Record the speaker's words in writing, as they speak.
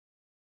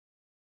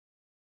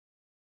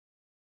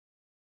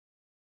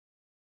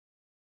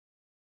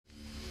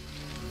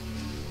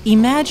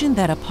Imagine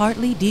that a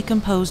partly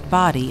decomposed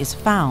body is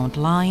found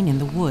lying in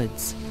the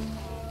woods.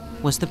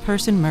 Was the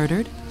person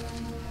murdered?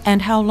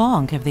 And how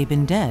long have they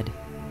been dead?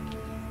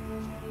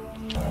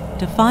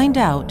 To find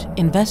out,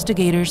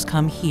 investigators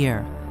come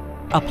here,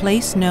 a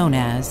place known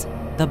as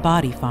the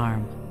Body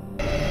Farm.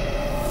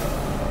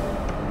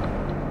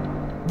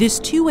 This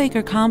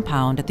 2-acre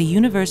compound at the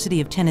University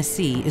of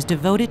Tennessee is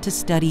devoted to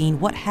studying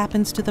what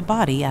happens to the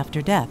body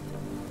after death.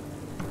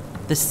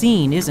 The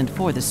scene isn't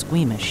for the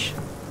squeamish.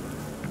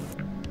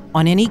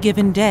 On any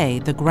given day,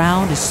 the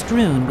ground is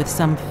strewn with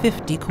some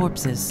 50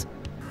 corpses.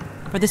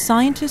 For the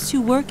scientists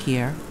who work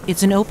here,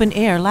 it's an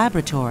open-air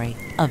laboratory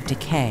of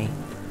decay.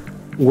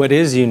 What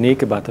is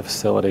unique about the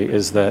facility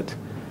is that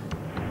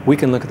we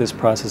can look at this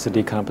process of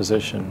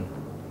decomposition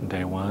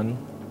day 1,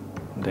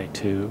 day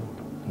 2,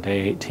 day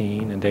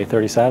 18, and day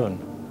 37,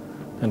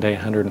 and day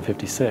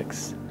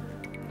 156.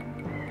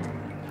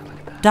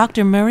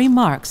 Dr. Murray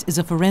Marks is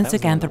a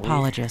forensic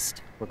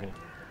anthropologist.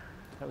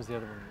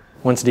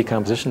 Once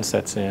decomposition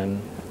sets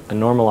in, a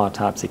normal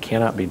autopsy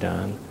cannot be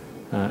done,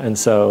 and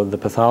so the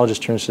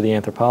pathologist turns to the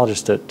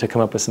anthropologist to come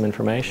up with some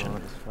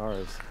information.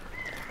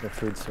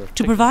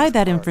 To provide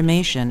that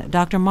information,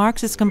 Dr.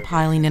 Marks is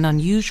compiling an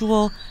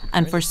unusual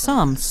and for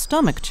some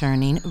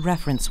stomach-turning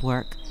reference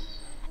work,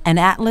 an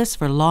atlas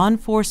for law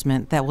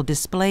enforcement that will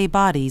display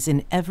bodies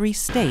in every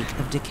state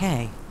of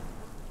decay.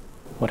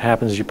 What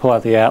happens is you pull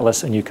out the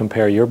atlas and you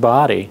compare your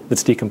body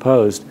that's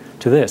decomposed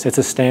to this. It's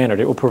a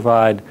standard. It will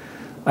provide,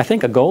 I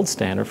think, a gold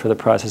standard for the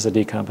process of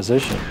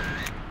decomposition.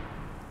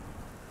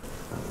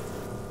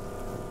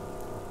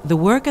 The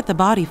work at the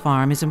Body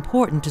Farm is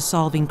important to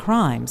solving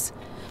crimes,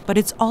 but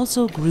it's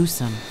also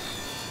gruesome.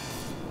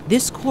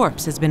 This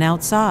corpse has been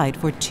outside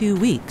for 2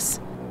 weeks,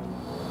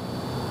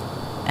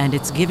 and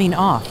it's giving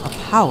off a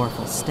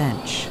powerful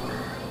stench.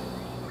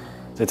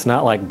 It's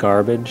not like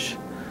garbage.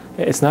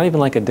 It's not even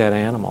like a dead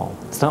animal.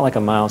 It's not like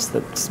a mouse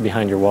that's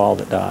behind your wall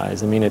that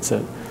dies. I mean, it's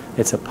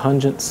a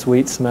pungent,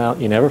 sweet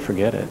smell. You never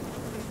forget it.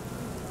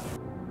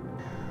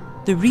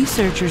 The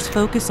researchers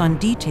focus on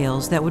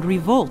details that would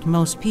revolt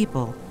most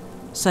people,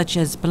 such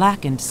as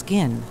blackened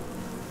skin,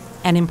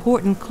 an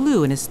important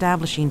clue in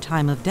establishing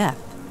time of death.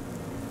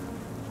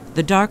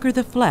 The darker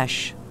the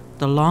flesh,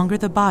 the longer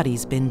the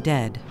body's been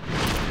dead.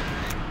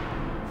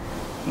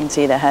 You can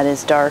see the head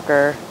is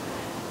darker,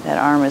 that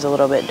arm is a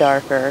little bit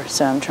darker,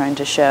 so I'm trying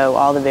to show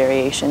all the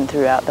variation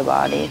throughout the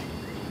body.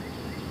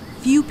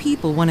 Few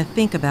people want to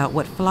think about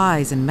what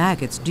flies and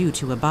maggots do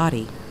to a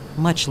body,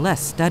 much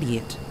less study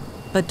it.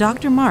 But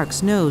Dr.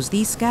 Marks knows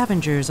these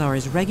scavengers are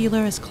as regular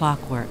as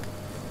clockwork.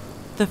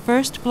 The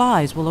first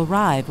flies will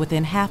arrive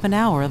within half an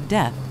hour of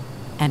death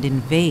and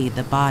invade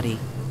the body.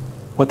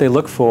 What they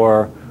look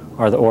for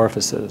are the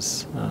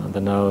orifices,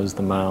 the nose,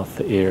 the mouth,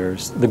 the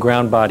ears, the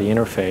ground-body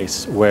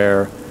interface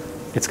where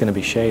it's going to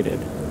be shaded.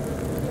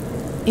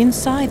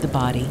 Inside the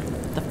body,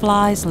 the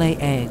flies lay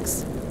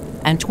eggs,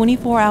 and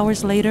 24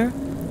 hours later,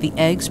 the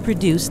eggs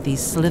produce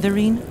these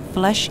slithering,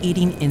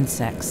 flesh-eating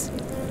insects,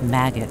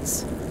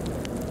 maggots.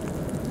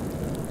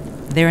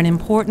 They're an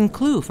important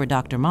clue for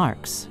Dr.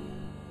 Marks.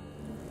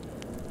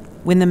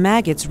 When the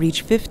maggots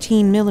reach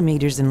 15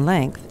 millimeters in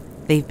length,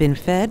 they've been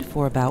fed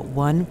for about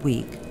 1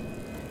 week.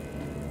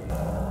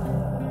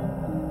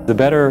 The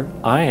better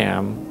I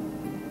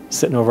am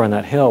sitting over on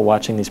that hill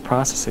watching these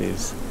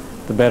processes,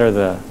 the better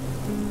the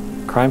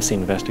crime scene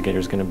investigator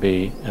is going to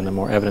be and the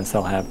more evidence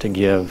they'll have to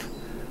give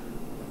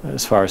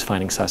as far as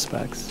finding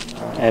suspects.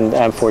 And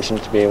I'm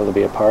fortunate to be able to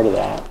be a part of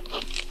that.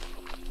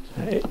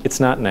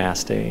 It's not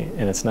nasty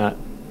and it's not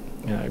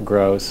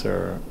gross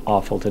or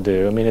awful to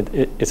do. I mean,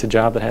 it's a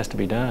job that has to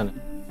be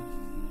done.